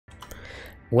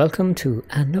Welcome to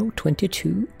Anno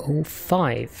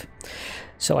 2205.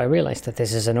 So I realized that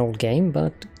this is an old game,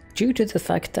 but due to the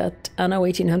fact that Anno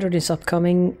 1800 is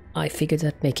upcoming, I figured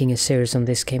that making a series on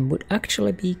this game would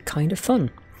actually be kind of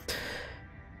fun.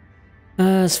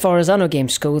 As far as Anno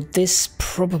games go, this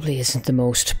probably isn't the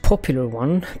most popular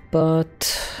one,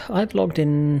 but I've logged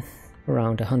in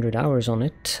around 100 hours on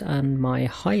it, and my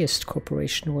highest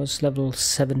corporation was level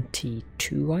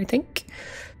 72, I think.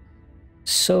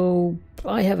 So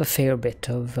I have a fair bit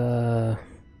of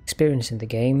experience in the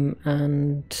game,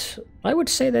 and I would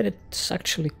say that it's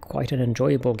actually quite an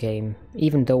enjoyable game,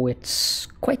 even though it's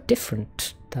quite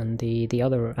different than the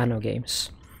other Anno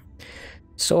games.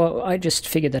 So I just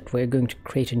figured that we're going to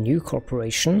create a new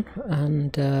corporation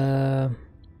and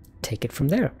take it from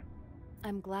there.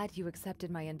 I'm glad you accepted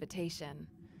my invitation.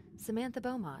 Samantha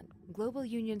Beaumont, Global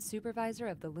Union Supervisor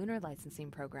of the Lunar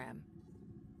Licensing Program.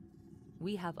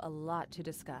 We have a lot to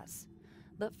discuss.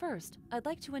 But first, I'd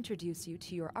like to introduce you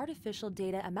to your artificial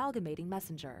data amalgamating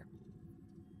messenger.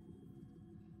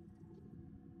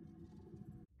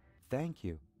 Thank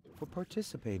you for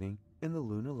participating in the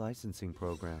Lunar Licensing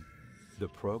Program. The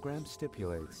program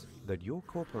stipulates that your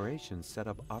corporation set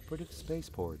up operative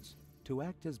spaceports to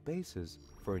act as bases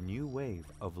for a new wave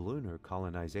of lunar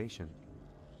colonization.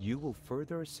 You will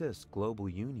further assist Global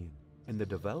Union in the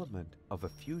development of a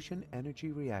fusion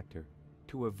energy reactor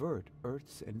to avert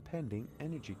Earth's impending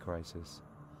energy crisis.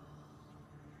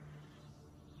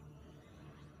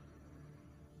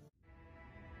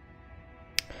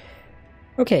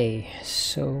 Okay,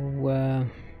 so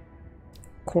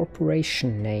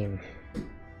corporation name.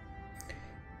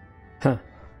 Huh.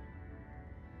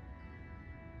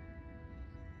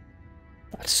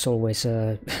 That's always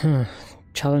a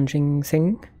challenging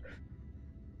thing.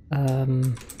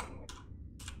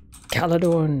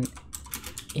 Caledorn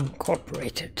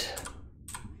Incorporated.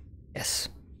 Yes.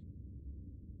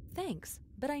 Thanks,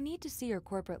 but I need to see your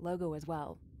corporate logo as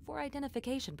well, for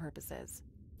identification purposes.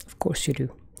 Of course you do.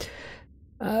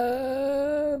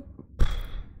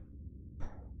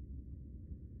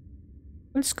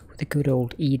 Let's go with the good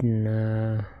old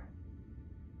Eden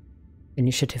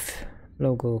initiative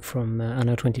logo from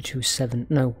Anno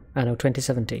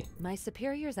 2070. My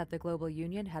superiors at the Global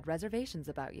Union had reservations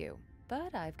about you,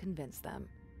 but I've convinced them.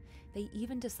 They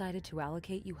even decided to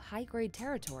allocate you high-grade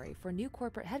territory for new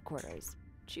corporate headquarters.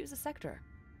 Choose a sector.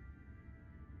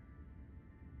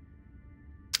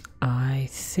 I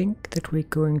think that we're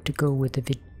going to go with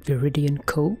the Viridian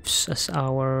Coves as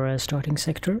our starting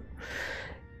sector.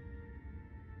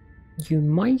 You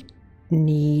might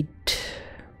need...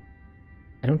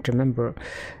 I don't remember.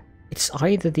 It's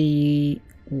either the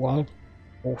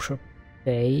Wildwater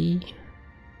Bay...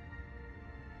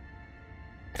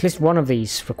 At least one of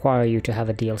these require you to have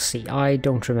a DLC. I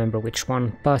don't remember which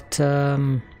one, but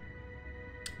the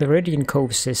Viridian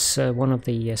Coves is one of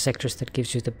the sectors that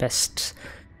gives you the best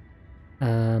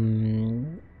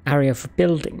area for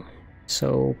building.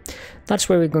 So that's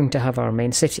where we're going to have our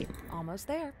main city. Almost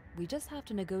there. We just have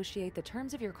to negotiate the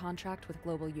terms of your contract with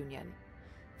Global Union,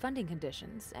 funding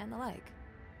conditions, and the like.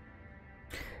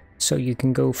 So you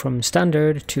can go from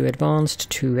standard to advanced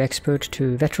to expert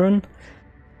to veteran.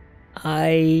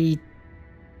 I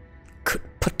could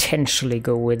potentially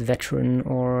go with veteran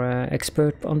or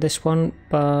expert on this one,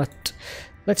 but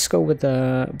let's go with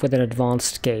an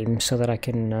advanced game so that I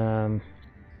can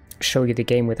show you the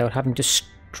game without having to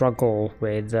struggle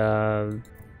with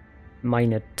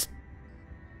minute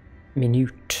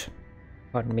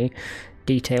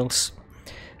details.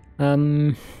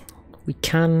 We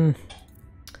can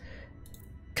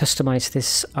customize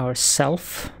this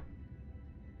ourselves.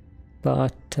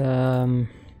 But actually,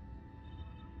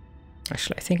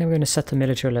 I think I'm going to set the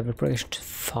military level progression to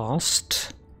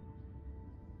fast.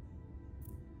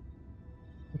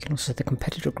 We can also set the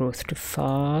competitor growth to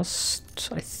fast,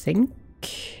 I think.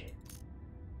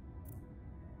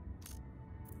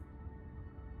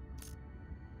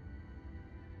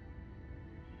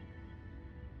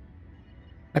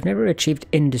 I've never achieved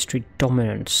industry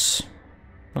dominance.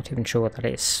 Not even sure what that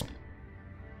is.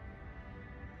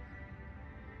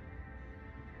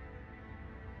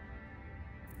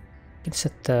 You can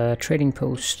set the trading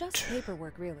post. It's just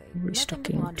paperwork, really.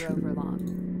 Restocking Nothing to ponder over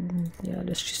long. Yeah,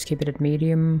 let's just keep it at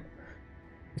medium.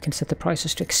 We can set the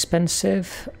prices to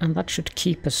expensive, and that should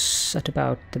keep us at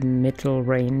about the middle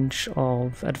range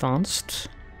of advanced.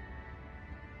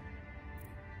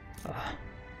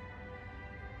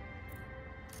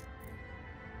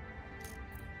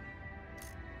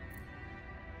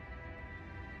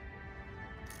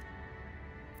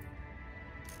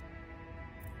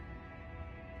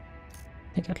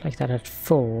 I think I'd like that at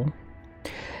full.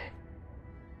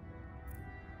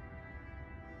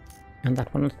 And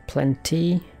that one had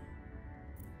plenty.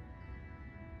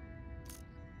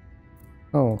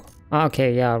 Oh,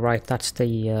 okay, yeah, right. That's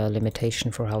the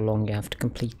limitation for how long you have to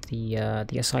complete the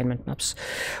assignment maps.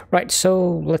 Right,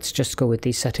 so let's just go with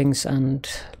these settings and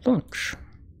launch.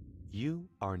 You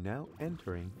are now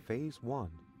entering Phase 1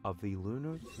 of the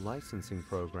Lunar Licensing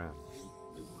Program.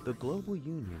 The Global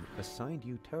Union assigned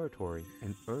you territory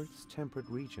in Earth's temperate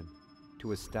region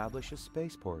to establish a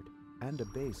spaceport and a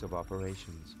base of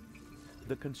operations.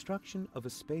 The construction of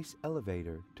a space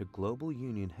elevator to Global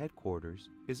Union headquarters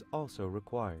is also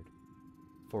required.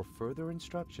 For further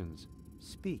instructions,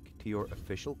 speak to your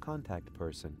official contact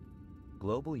person.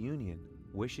 Global Union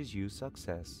wishes you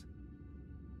success.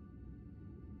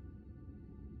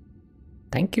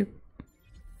 Thank you.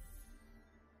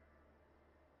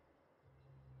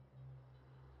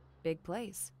 Big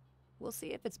place. We'll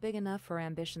see if it's big enough for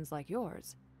ambitions like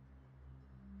yours.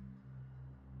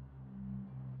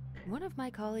 One of my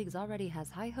colleagues already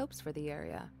has high hopes for the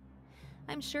area.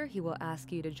 I'm sure he will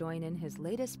ask you to join in his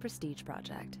latest prestige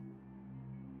project.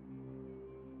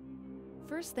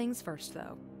 First things first,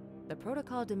 though. The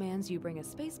protocol demands you bring a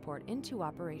spaceport into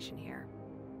operation here.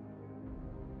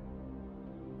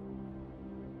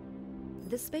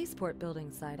 The spaceport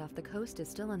building site off the coast is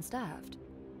still unstaffed,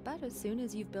 but as soon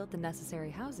as you've built the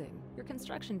necessary housing, your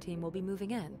construction team will be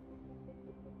moving in.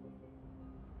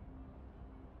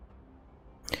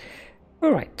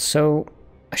 Alright, so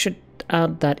I should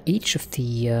add that each of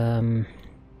the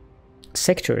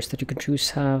sectors that you can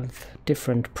choose have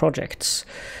different projects.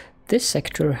 This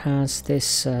sector has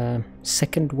this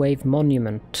second wave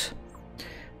monument,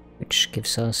 which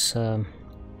gives us a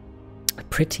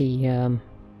pretty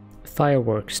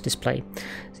fireworks display.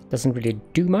 It doesn't really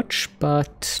do much,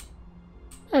 but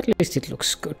at least it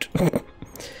looks good.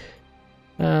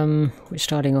 We're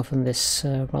starting off on this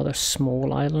rather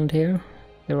small island here.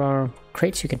 There are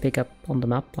crates you can pick up on the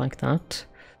map like that.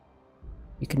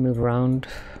 You can move around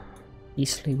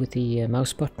easily with the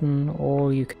mouse button,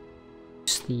 or you can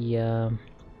use the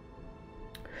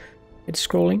it's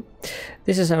scrolling.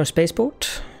 This is our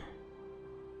spaceport.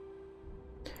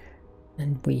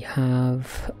 And we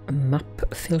have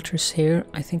map filters here.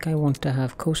 I think I want to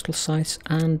have coastal sites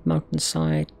and mountain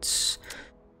sites.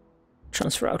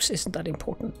 Transfer routes isn't that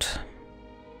important.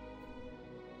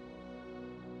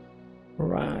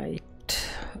 Right.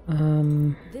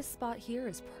 This spot here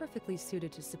is perfectly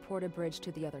suited to support a bridge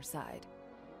to the other side.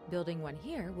 Building one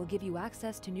here will give you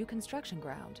access to new construction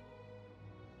ground.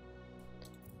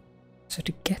 So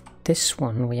to get this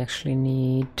one, we actually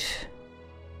need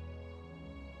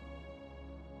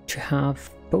to have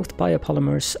both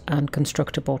biopolymers and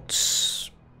constructor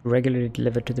bots regularly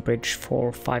delivered to the bridge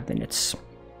for 5 minutes.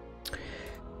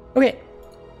 Okay,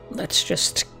 let's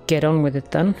just get on with it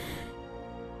then.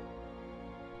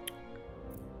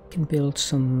 Can build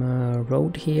some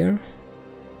road here.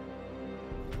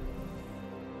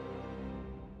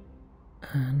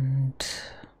 And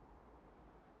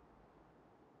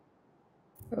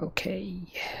okay,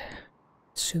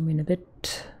 zoom in a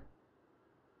bit.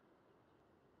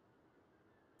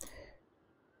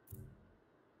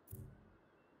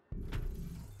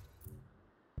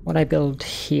 What I build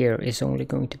here is only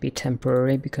going to be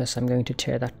temporary because I'm going to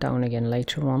tear that down again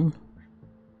later on.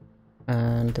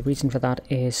 And the reason for that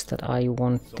is that I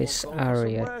want this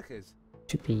area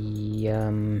to be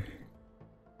I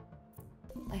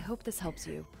hope this helps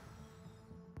you.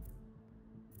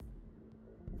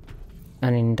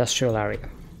 an industrial area.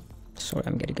 Sorry,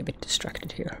 I'm getting a bit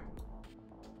distracted here.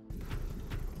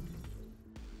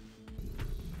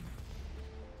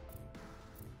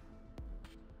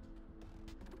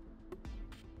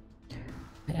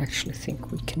 I actually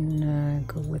think we can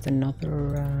go with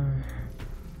another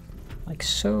like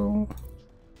so,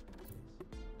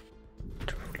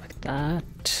 like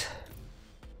that.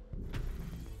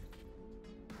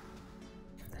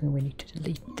 Then we need to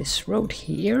delete this road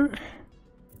here.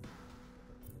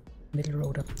 Middle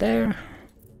road up there.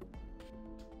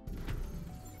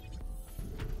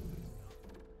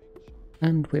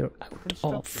 And we're out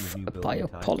of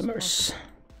biopolymers.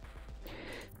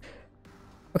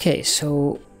 Okay,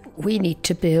 so we need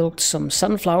to build some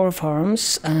sunflower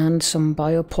farms and some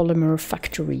biopolymer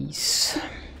factories.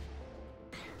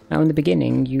 Now in the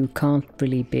beginning you can't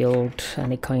really build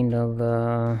any kind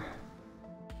of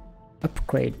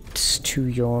upgrades to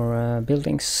your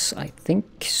buildings, I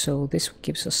think. So this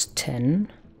gives us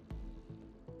 10.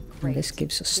 And this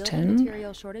gives us 10.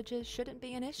 Material shortages shouldn't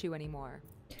be an issue anymore.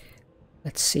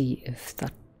 Let's see if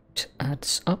that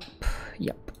adds up.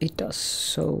 Yep, it does.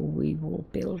 So we will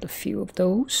build a few of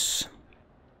those.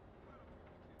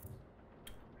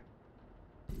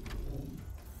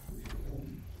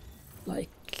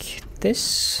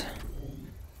 this,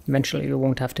 eventually we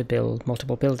won't have to build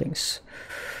multiple buildings.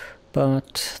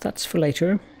 But that's for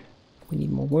later. We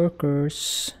need more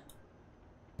workers.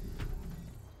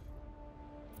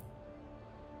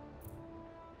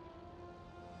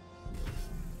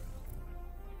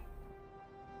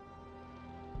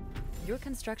 Your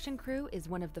construction crew is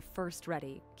one of the first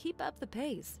ready. Keep up the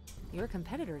pace. Your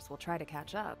competitors will try to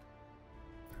catch up.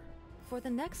 For the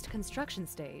next construction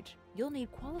stage, you'll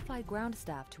need qualified ground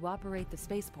staff to operate the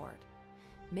spaceport.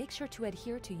 Make sure to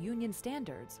adhere to union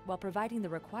standards while providing the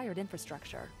required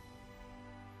infrastructure.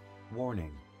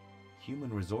 Warning.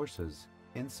 Human resources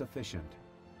insufficient.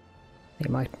 They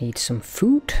might need some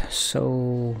food,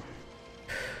 so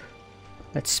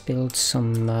let's build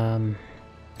some...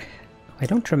 I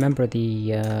don't remember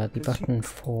the button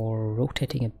for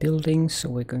rotating a building, so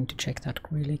we're going to check that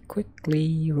really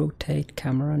quickly. Rotate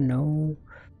camera, no.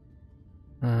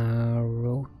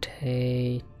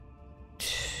 Rotate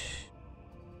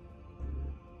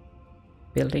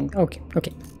building. Okay,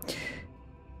 okay.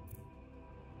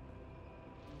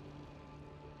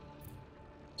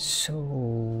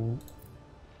 So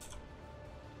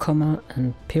comma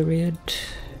and period.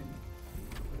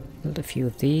 Build a few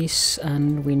of these,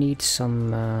 and we need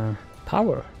some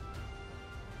power.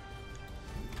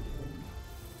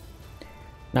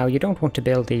 Now you don't want to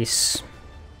build these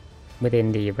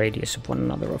within the radius of one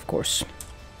another, of course.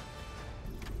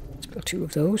 Let's build 2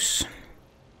 of those.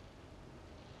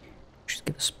 Should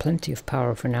give us plenty of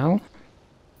power for now.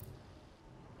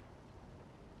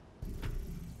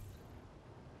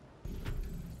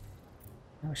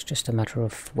 Now it's just a matter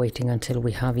of waiting until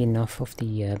we have enough of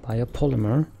the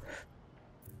biopolymer.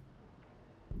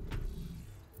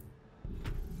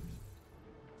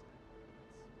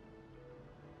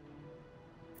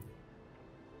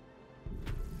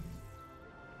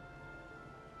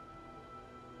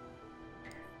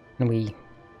 And we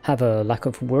have a lack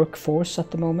of workforce at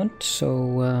the moment,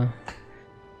 so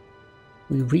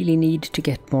we really need to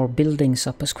get more buildings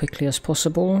up as quickly as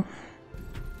possible.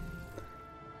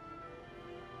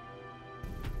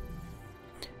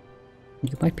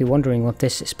 You might be wondering what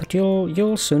this is, but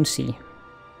you'll soon see.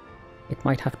 It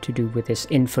might have to do with this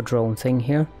infodrone thing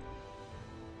here.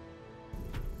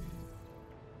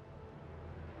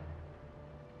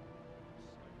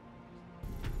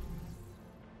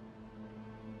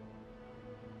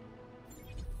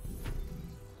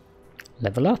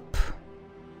 Level up.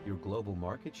 Your global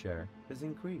market share has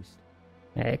increased.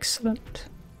 Excellent.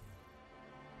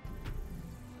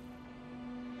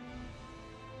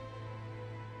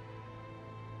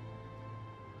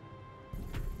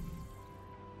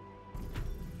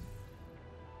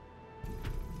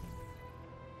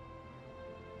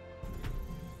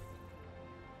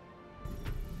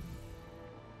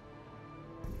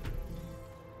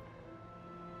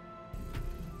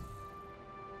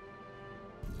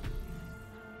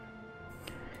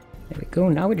 There we go.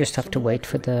 Now we just have to wait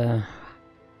for the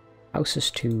houses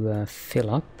to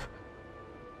fill up.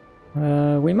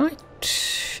 We might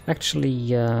actually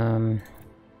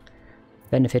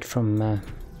benefit from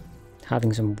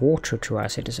having some water to our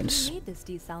citizens. We need this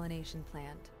desalination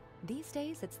plant. These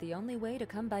days, it's the only way to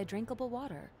come by drinkable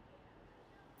water.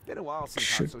 Been a while since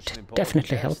Should I've such an important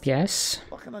definitely guest. help, yes.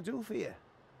 What can I do for you?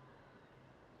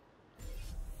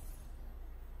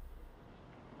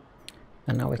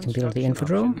 And now we can build the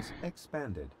infodrome. Options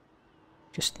expanded.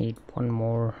 Just need one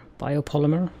more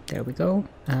biopolymer. There we go.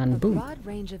 And A boom. broad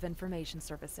range of information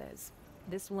services.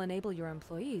 This will enable your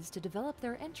employees to develop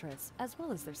their interests as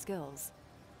well as their skills.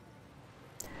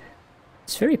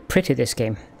 It's very pretty, this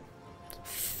game.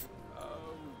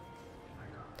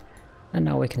 And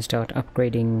now we can start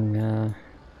upgrading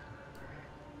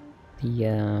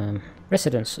the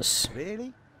residences.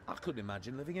 Really? I couldn't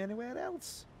imagine living anywhere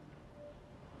else.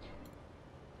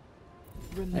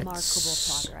 Remarkable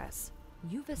Let's progress.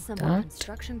 You've assembled that.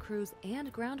 construction crews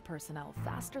and ground personnel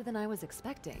faster than I was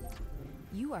expecting.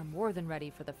 You are more than ready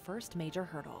for the first major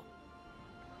hurdle.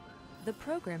 The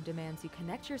program demands you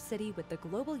connect your city with the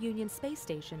Global Union space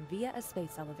station via a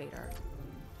space elevator.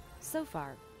 So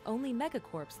far, only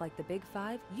megacorps like the Big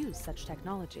Five use such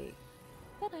technology.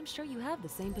 But I'm sure you have the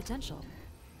same potential.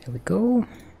 There we go.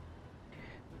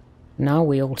 Now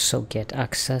we also get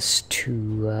access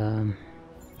to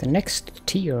the next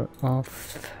tier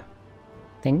of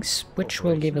things, which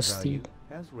will give us the... Value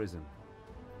has risen.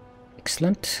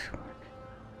 Excellent.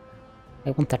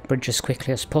 I want that bridge as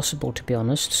quickly as possible, to be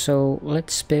honest, so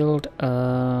let's build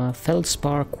a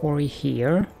feldspar quarry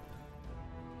here.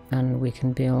 And we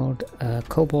can build a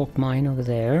cobalt mine over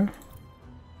there.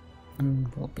 And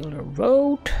we'll build a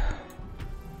road.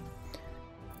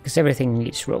 Because everything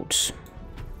needs roads.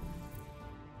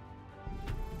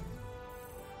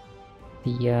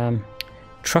 The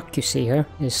truck you see here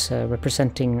is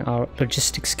representing our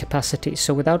logistics capacity.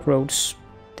 So without roads,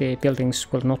 the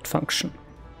buildings will not function.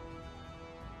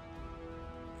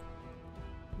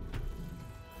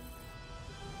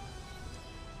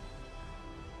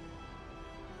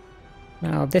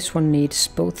 Now this one needs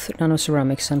both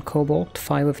nanoceramics and cobalt,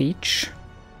 5 of each.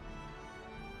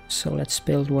 So let's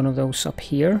build one of those up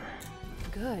here.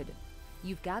 Good.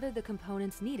 You've gathered the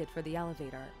components needed for the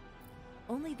elevator.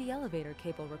 Only the elevator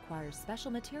cable requires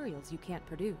special materials you can't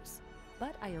produce,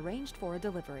 but I arranged for a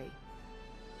delivery.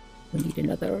 We need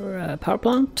another power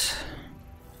plant.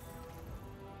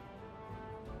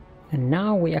 And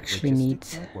now we actually need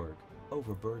network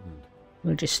overburdened.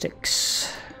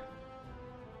 logistics.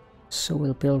 So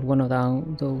we'll build one of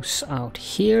those out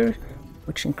here,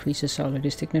 which increases our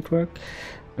logistic network.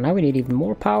 And now we need even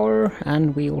more power,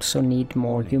 and we also need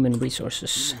more human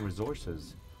resources. Human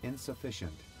resources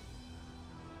insufficient.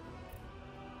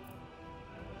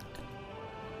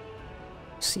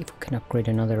 See if we can upgrade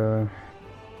another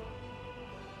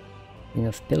wing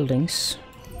of buildings.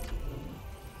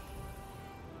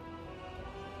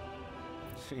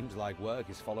 Seems like work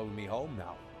is following me home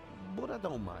now, but I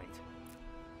don't mind.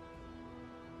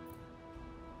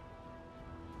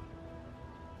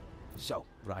 So,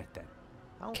 right then.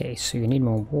 Okay, so you need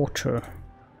more water,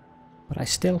 but I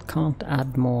still can't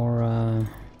add more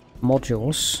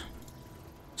modules,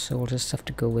 so we'll just have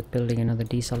to go with building another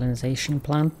desalination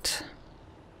plant.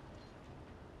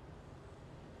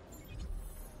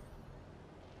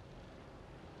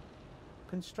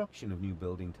 Construction of new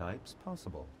building types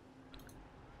possible.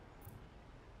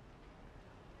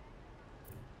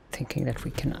 Thinking that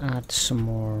we can add some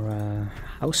more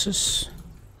houses.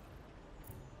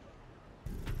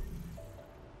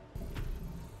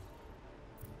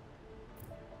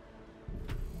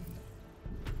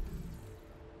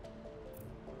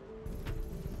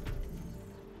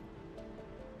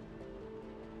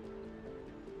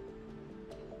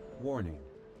 Warning: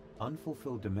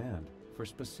 unfulfilled demand for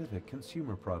specific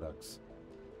consumer products.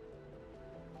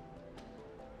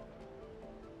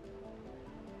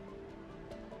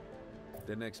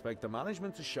 Didn't expect the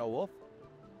management to show up.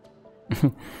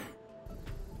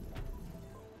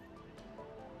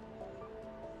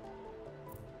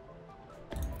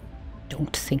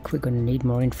 Don't think we're going to need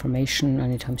more information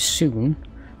anytime soon.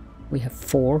 We have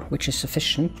 4, which is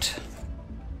sufficient.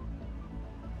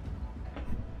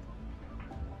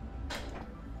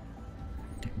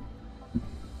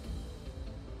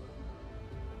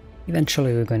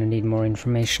 Eventually we're going to need more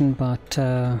information, but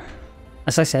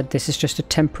as I said, this is just a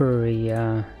temporary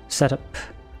setup.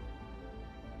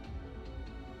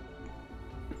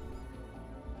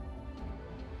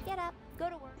 Get up, go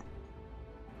to work.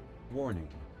 Warning: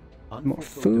 More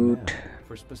unfulfilled food. demand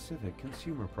for specific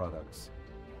consumer products.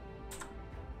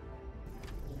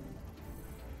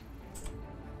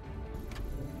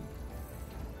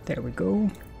 There we go.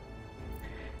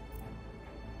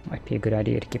 Might be a good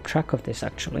idea to keep track of this,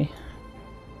 actually.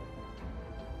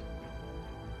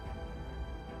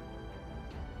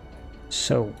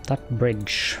 So, that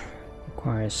bridge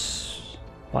requires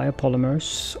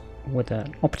biopolymers with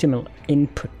an optimal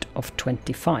input of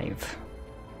 25.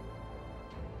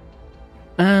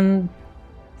 And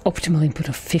optimal input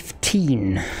of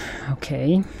 15.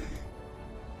 Okay.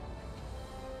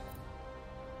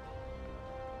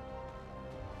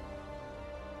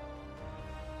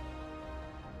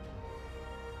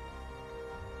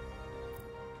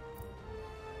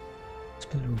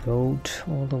 Build a road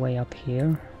all the way up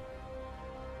here.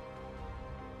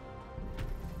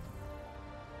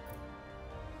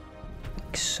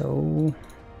 Like so.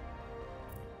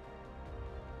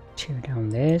 Tear down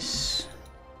this.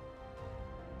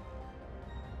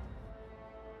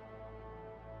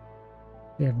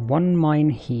 We have one mine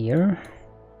here.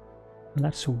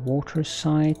 That's a water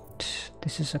site.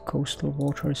 This is a coastal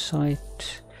water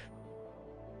site.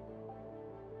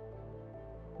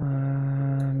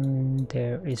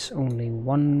 There is only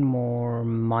one more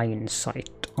mine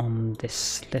site on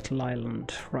this little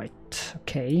island. Right,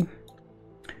 okay.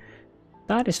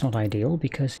 That is not ideal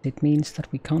because it means that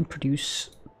we can't produce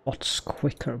bots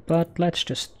quicker, but let's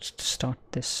just start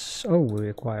this. Oh, we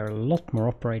require a lot more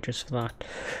operators for that.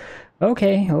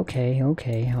 Okay.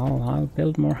 I'll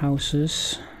build more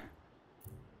houses.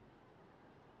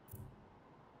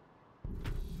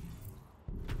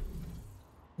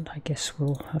 And I guess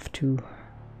we'll have to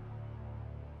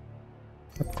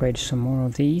upgrade some more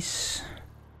of these.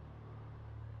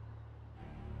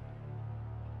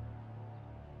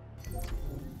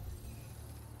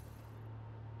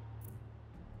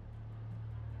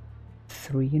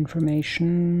 Three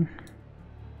information.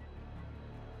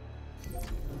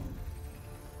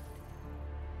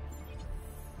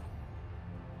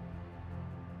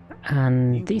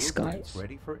 And New these blueprints guys,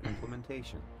 ready for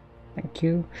implementation. thank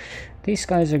you. These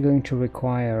guys are going to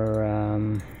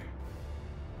require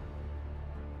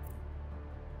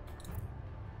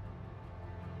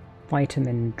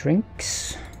vitamin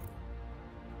drinks,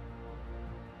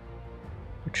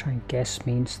 which I guess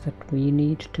means that we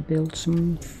need to build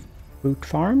some fruit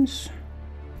farms.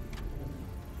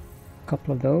 A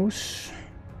couple of those.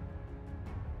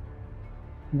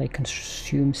 They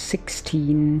consume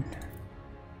 16.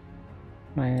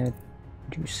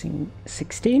 Producing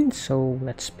 16, so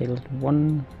let's build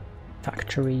one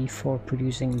factory for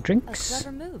producing drinks. A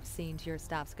clever move, seeing to your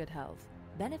staff's good health.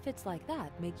 Benefits like that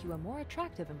make you a more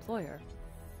attractive employer.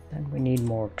 Then we need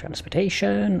more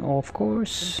transportation, of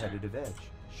course. Competitive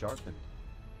edge sharpened.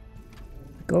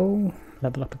 Go,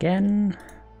 level up again.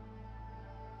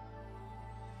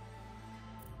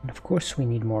 And of course we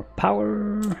need more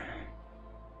power.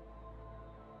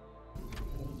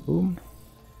 Boom.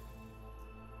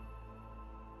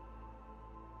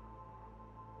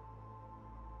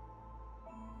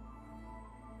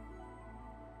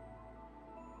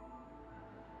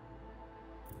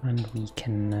 And we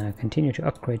can continue to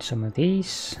upgrade some of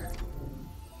these.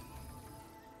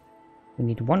 We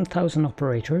need 1,000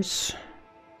 operators.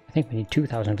 I think we need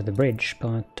 2,000 for the bridge,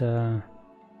 but yeah,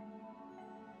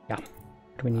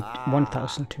 we need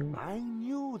 1,000 too. I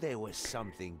knew there was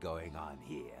something going on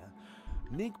here.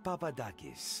 Nick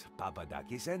Papadakis,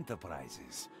 Papadakis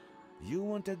Enterprises. You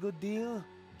want a good deal?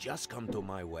 Just come to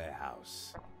my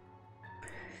warehouse.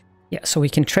 Yeah, so we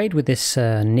can trade with this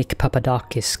Nick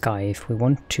Papadakis guy if we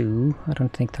want to. I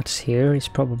don't think that's here. He's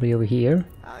probably over here.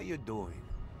 How you doing?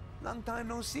 Long time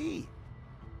no see.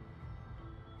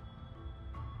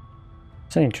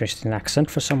 It's an interesting accent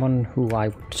for someone who I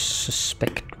would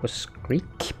suspect was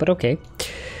Greek, but okay.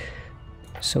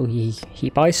 So he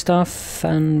buys stuff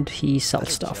and he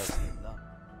sells stuff.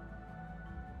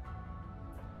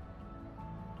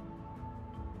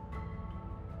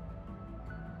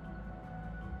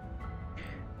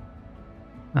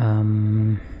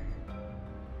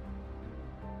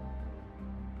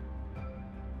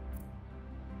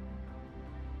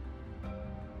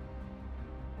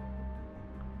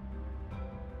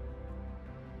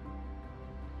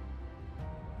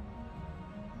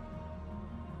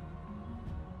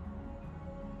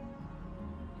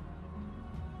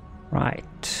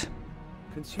 Right.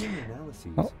 Consumer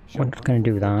analyses Oh, show we're not going to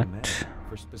do that. demand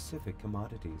for specific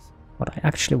commodities. What I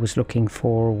actually was looking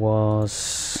for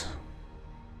was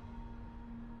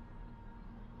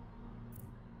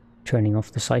turning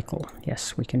off the cycle.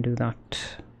 Yes, we can do that.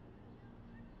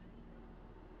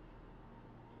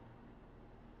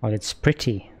 While it's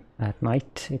pretty at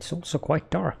night, it's also quite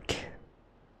dark.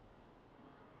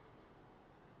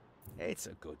 It's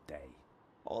a good day.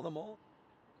 All the more.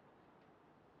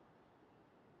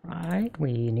 Right,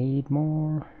 we need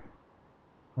more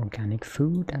organic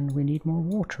food and we need more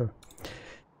water.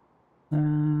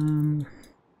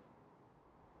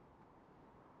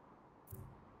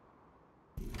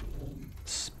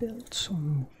 Let's build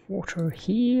some water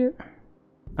here.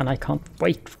 And I can't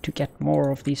wait to get more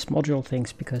of these module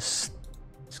things because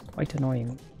it's quite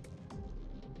annoying. I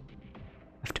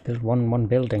have to build one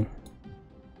building.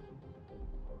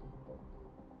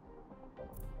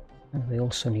 And we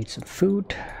also need some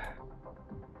food.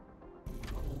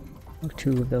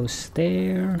 2 of those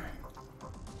there.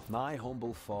 My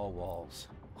humble 4 walls.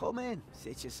 Come in,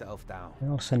 sit yourself down. We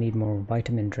also need more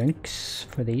vitamin drinks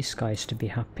for these guys to be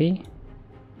happy.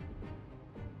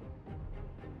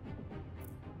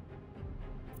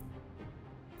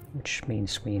 Which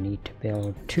means we need to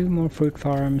build 2 more fruit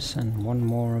farms and 1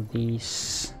 more of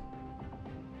these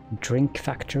drink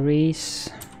factories.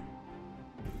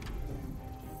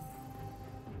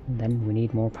 And then we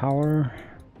need more power.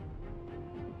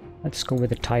 Let's go with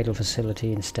the tidal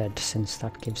facility instead, since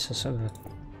that gives us a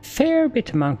fair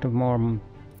bit amount of more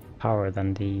power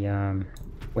than the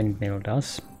windmill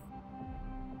does.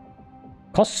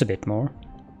 Costs a bit more,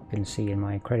 you can see in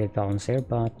my credit balance here,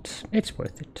 but it's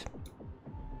worth it.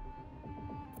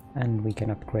 And we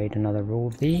can upgrade another row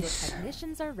of these. The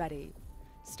technicians are ready.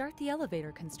 Start the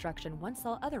elevator construction once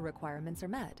all other requirements are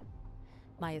met.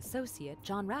 My associate,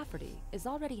 John Rafferty, is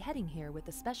already heading here with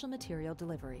the special material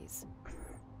deliveries.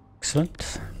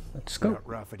 Excellent. Let's go.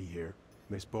 Rafferty here.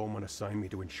 Miss Bowman assigned me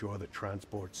to ensure the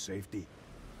transport safety.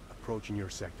 Approaching your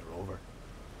sector, over.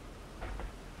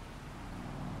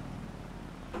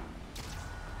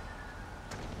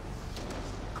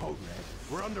 Code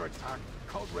Red. We're under attack.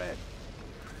 Code Red.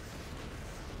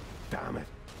 Damn it.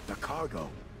 The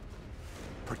cargo.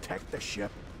 Protect the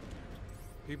ship.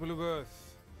 People of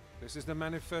Earth, this is the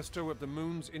manifesto of the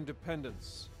Moon's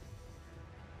independence.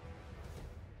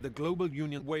 The global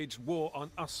union waged war on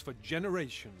us for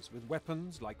generations with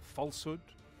weapons like falsehood,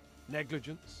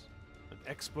 negligence, and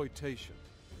exploitation.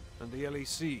 And the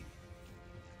LEC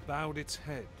bowed its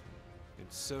head in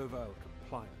servile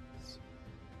compliance.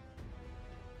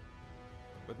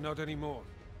 But not anymore.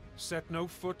 Set no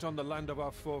foot on the land of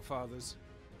our forefathers.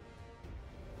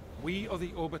 We are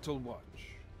the Orbital Watch.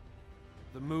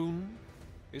 The moon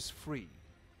is free.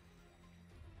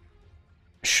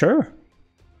 Sure.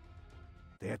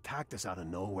 They attacked us out of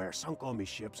nowhere, sunk all my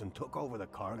ships and took over the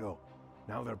cargo.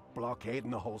 Now they're blockading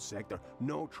the whole sector.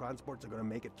 No transports are gonna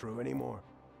make it through anymore.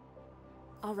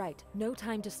 All right, no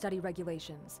time to study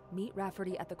regulations. Meet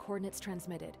Rafferty at the coordinates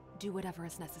transmitted. Do whatever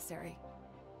is necessary.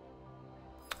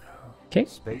 Okay.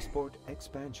 Spaceport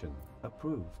expansion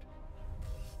approved.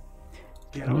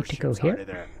 Get I our need to go ships here. out of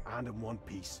there and in one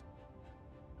piece.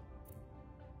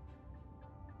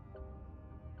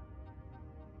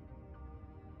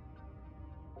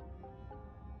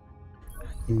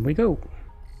 In we go.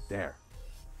 There.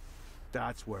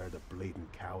 That's where the bleeding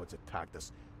cowards attacked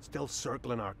us, still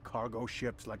circling our cargo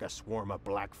ships like a swarm of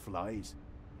black flies.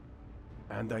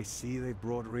 And I see they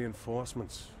brought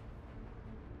reinforcements.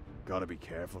 Gotta be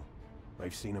careful.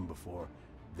 I've seen them before.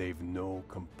 They've no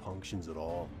compunctions at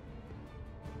all.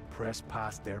 Press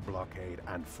past their blockade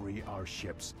and free our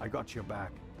ships. I got your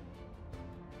back.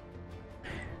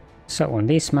 So on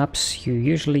these maps you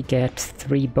usually get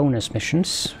 3 bonus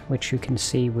missions, which you can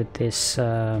see with this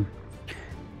 2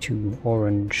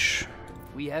 orange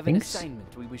We have an things.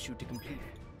 assignment we wish you to complete.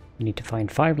 You need to find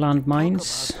 5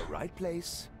 landmines. Talk about the right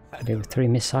place. There were 3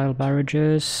 missile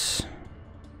barrages.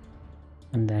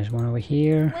 And there's one over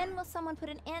here. When will someone put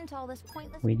an end to all this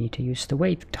pointless... We need to use the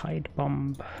wave tide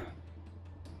bomb.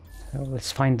 So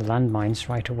let's find the landmines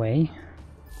right away.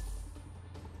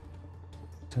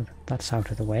 So that's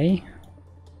out of the way.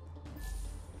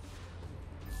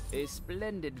 A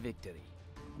splendid victory.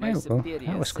 There we go.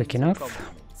 That was quick enough.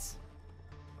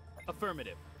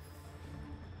 Affirmative.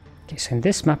 Okay, so in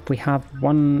this map we have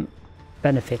one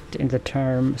benefit in the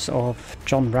terms of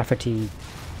John Rafferty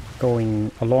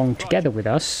going along together with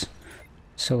us,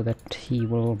 so that he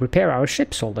will repair our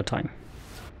ships all the time.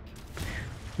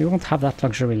 We won't have that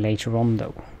luxury later on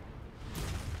though.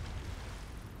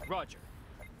 Roger.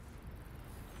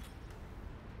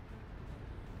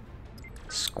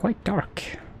 It's quite dark.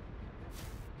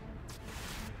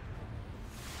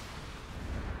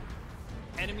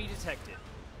 Enemy detected.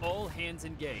 All hands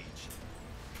engage.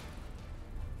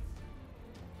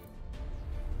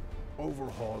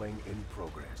 Overhauling in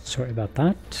progress. Sorry about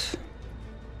that.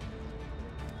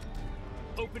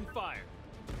 Open fire.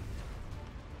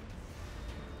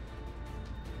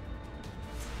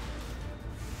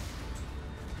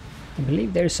 I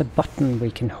believe there's a button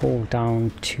we can hold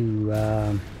down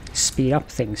to speed up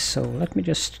things, so let me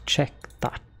just check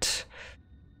that.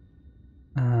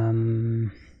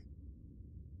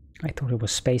 I thought it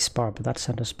was spacebar, but that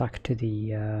sent us back to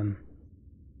the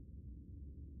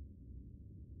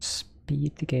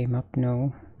speed the game up.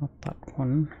 No, not that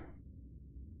one.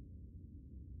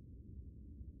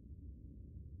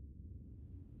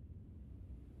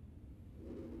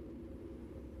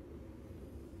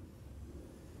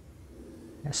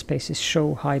 Spaces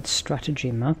show hide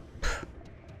strategy map.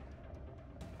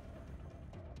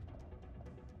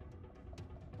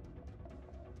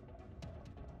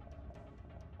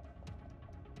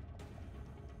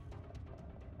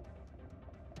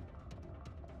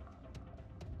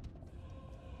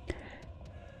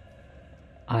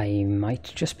 I might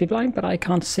just be blind, but I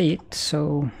can't see it,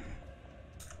 so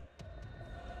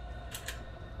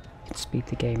let's speed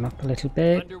the game up a little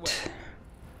bit.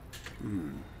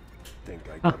 Think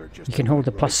I got her just You can hold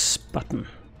the right. plus button.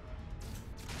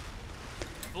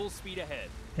 Full speed ahead.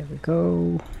 There we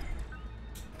go.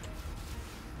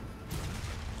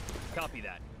 Copy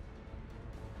that.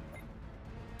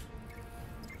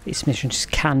 These missions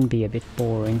can be a bit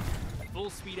boring.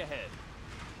 Full speed ahead.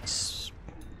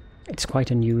 It's quite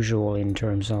unusual in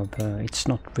terms of it's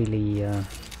not really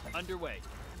Underway.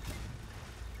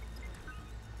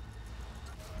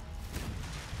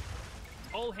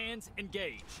 All hands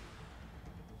engage.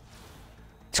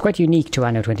 it's quite unique to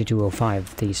Anno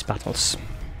 2205, these battles.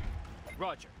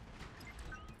 Roger.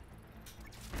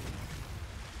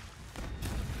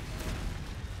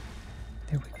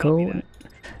 There we go.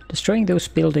 Destroying those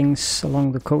buildings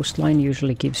along the coastline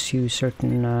usually gives you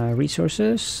certain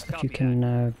resources that you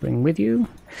can bring with you.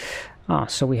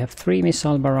 So we have 3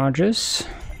 missile barrages,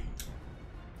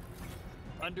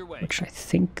 Underway. which I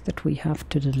think that we have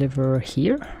to deliver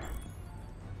here.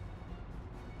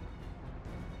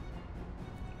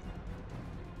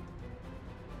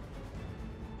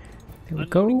 Here we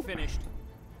Unloading go. finished.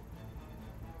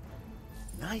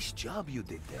 Nice job you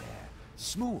did there.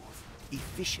 Smooth,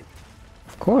 efficient.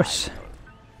 Of course.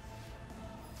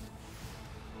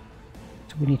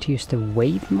 So we need to use the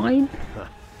wave mine.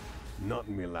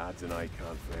 Nothing me lads and I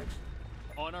can't fix.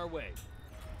 On our way.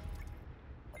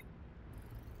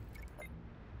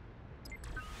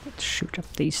 Let's shoot up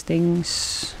these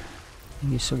things.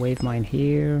 Use a wave mine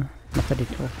here. Not that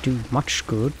it will do much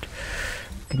good.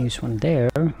 We can use one there,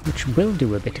 which will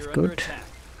do a bit We are of under good. attack.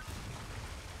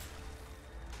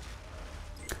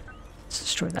 Let's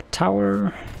destroy that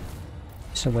tower.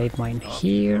 Use a wave mine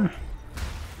here.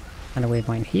 And a wave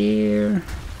mine here.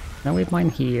 And a wave mine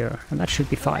here. And that should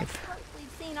be 5. We've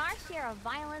seen our share of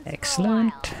violence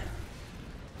Excellent. for a while.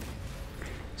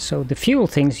 So the fuel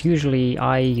things, usually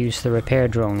I use the repair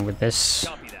drone with this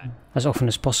Copy that. as often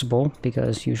as possible,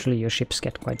 because usually your ships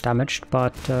get quite damaged,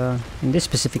 but in this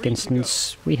specific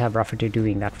instance we have Rafferty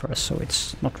doing that for us, so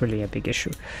it's not really a big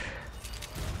issue.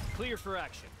 Clear for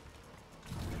action.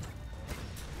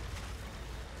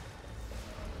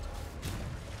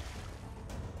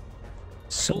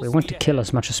 So Full we want to speed kill ahead.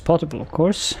 as much as possible, of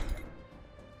course,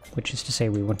 which is to say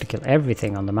we want to kill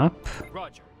everything on the map.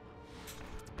 Roger.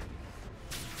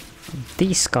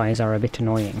 These guys are a bit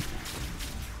annoying.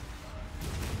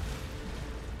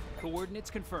 Coordinates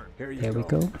confirmed. Here you There we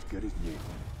go. As good as new.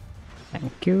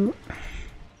 Thank you.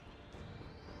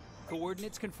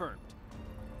 Coordinates confirmed.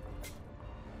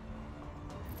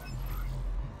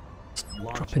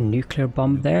 Drop a nuclear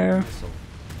bomb there.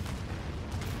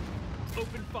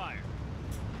 Open fire.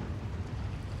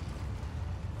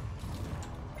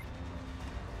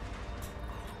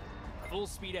 Full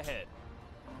speed ahead.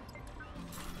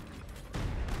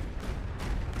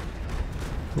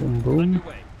 Boom boom.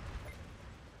 Underway.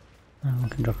 We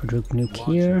can drop a droop nuke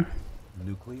here.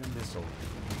 Nuclear missile.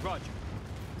 Roger.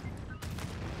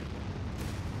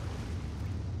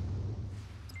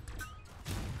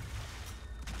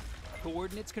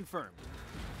 Coordinates confirmed.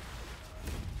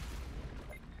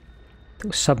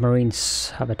 Those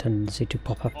submarines have a tendency to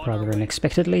pop up On our rather way.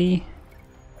 unexpectedly.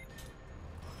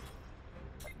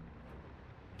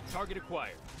 Target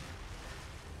acquired.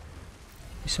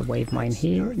 There's a wave mine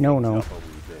here. No, no. Up a wee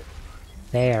bit.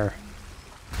 There.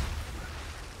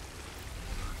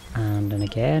 And then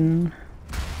again.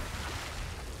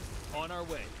 On our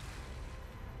way.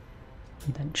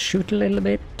 And then shoot a little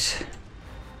bit.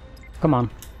 Come on.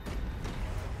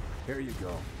 Here you go.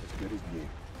 As good as new.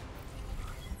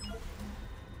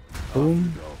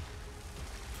 Boom. Go.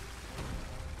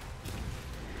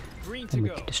 Green to Then we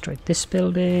go. can destroy this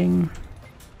building.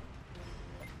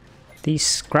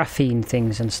 These graphene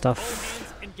things and All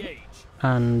stuff. hands engage.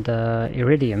 And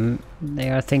iridium, they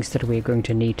are things that we're going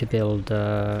to need to build,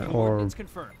 or Coordinates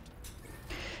confirmed.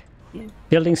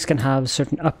 buildings can have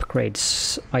certain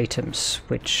upgrades items,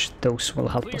 which those will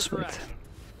help Clear us for with. action.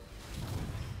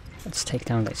 Let's take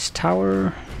down this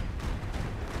tower.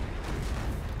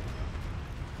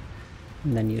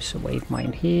 And then use a wave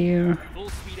mine here. Full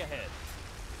speed ahead.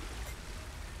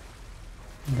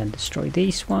 And then destroy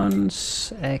these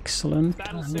ones. Excellent.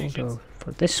 Battle And we'll stations. go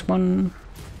for this one.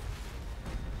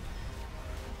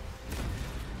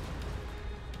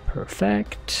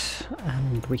 Perfect.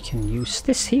 And we can use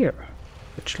this here,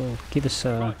 which will give us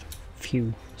a Roger.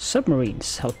 few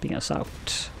submarines helping us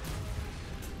out.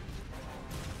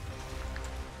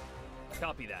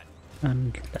 Copy that.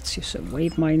 And let's use a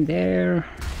wave mine there.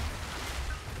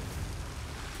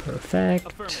 Perfect.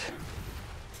 Affirmative.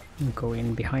 And go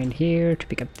in behind here to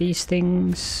pick up these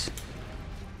things.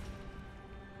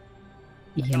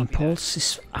 EM pulse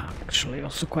is actually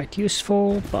also quite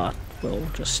useful, but we'll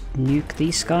just nuke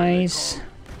these guys.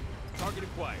 Target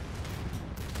acquired.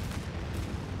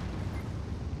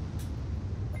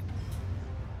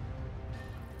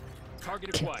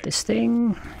 Target Kill acquired. this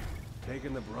thing.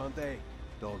 Taking the brunt, eh?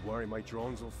 Don't worry, my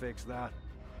drones will fix that.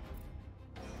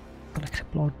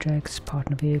 Collectible objects,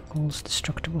 partner vehicles,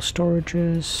 destructible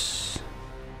storages.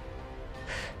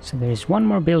 So there is one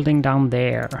more building down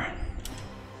there.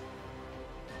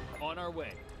 On our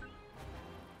way.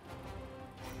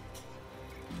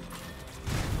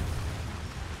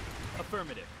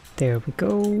 Affirmative. There we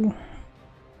go.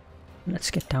 Let's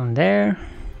get down there.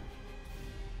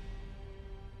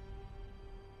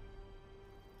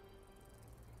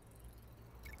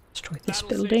 Destroy this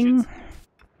Battle building. stations.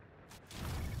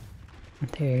 And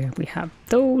there we have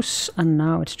those, and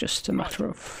now it's just a matter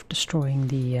of destroying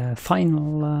the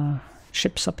final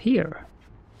ships up here.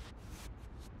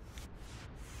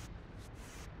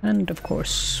 And of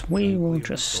course, we will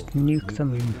just nuke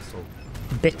them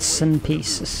bits and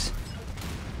pieces.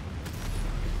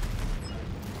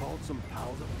 Called some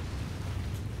powder.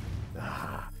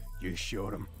 You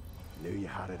showed him. Knew you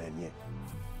had it in you.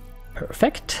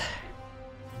 Perfect.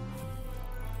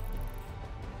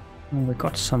 And we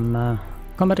got some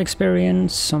combat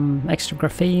experience, some extra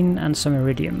graphene, and some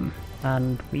iridium.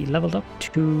 And we leveled up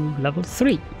to level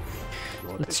 3.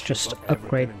 Let's just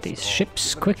upgrade these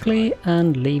ships quickly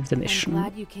and leave the mission. I'm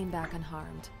glad you came back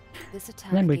unharmed. This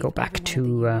attack Then we gave go back everyone at the to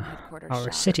Union headquarters our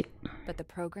shock, city. But the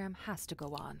program has to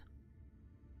go on.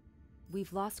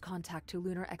 We've lost contact to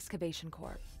Lunar Excavation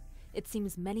Corp. It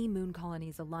seems many moon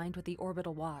colonies aligned with the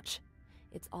Orbital Watch.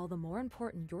 It's all the more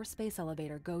important your space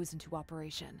elevator goes into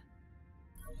operation.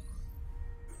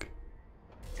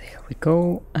 There we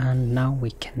go, and now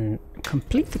we can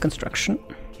complete the construction.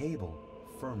 Cable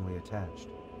firmly attached.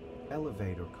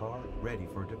 Elevator car ready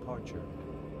for departure.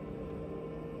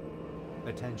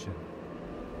 Attention.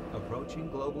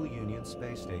 Approaching Global Union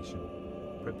Space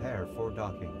Station. Prepare for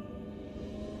docking.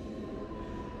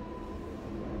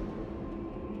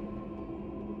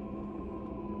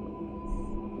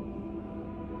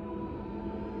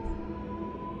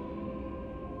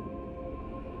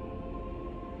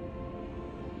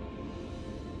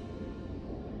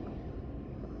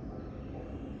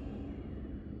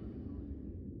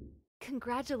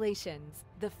 Congratulations!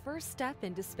 The first step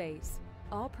into space.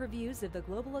 All purviews of the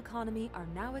global economy are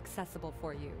now accessible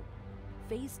for you.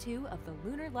 Phase 2 of the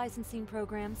Lunar Licensing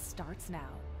Program starts now.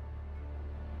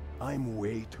 I'm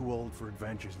way too old for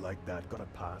adventures like that. Gotta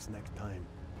pass next time.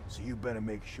 So you better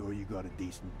make sure you got a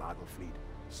decent battle fleet.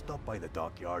 Stop by the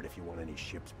dockyard if you want any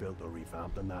ships built or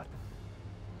revamped and that.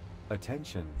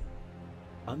 Attention.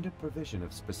 Under provision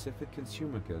of specific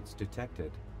consumer goods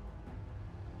detected.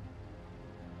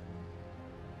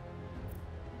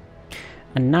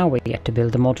 And now we get to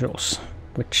build the modules,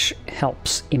 which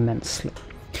helps immensely.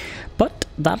 But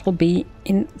that'll be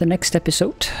in the next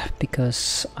episode,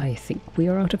 because I think we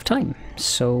are out of time.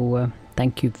 So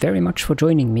thank you very much for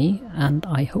joining me, and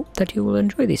I hope that you will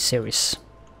enjoy this series.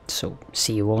 So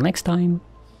see you all next time.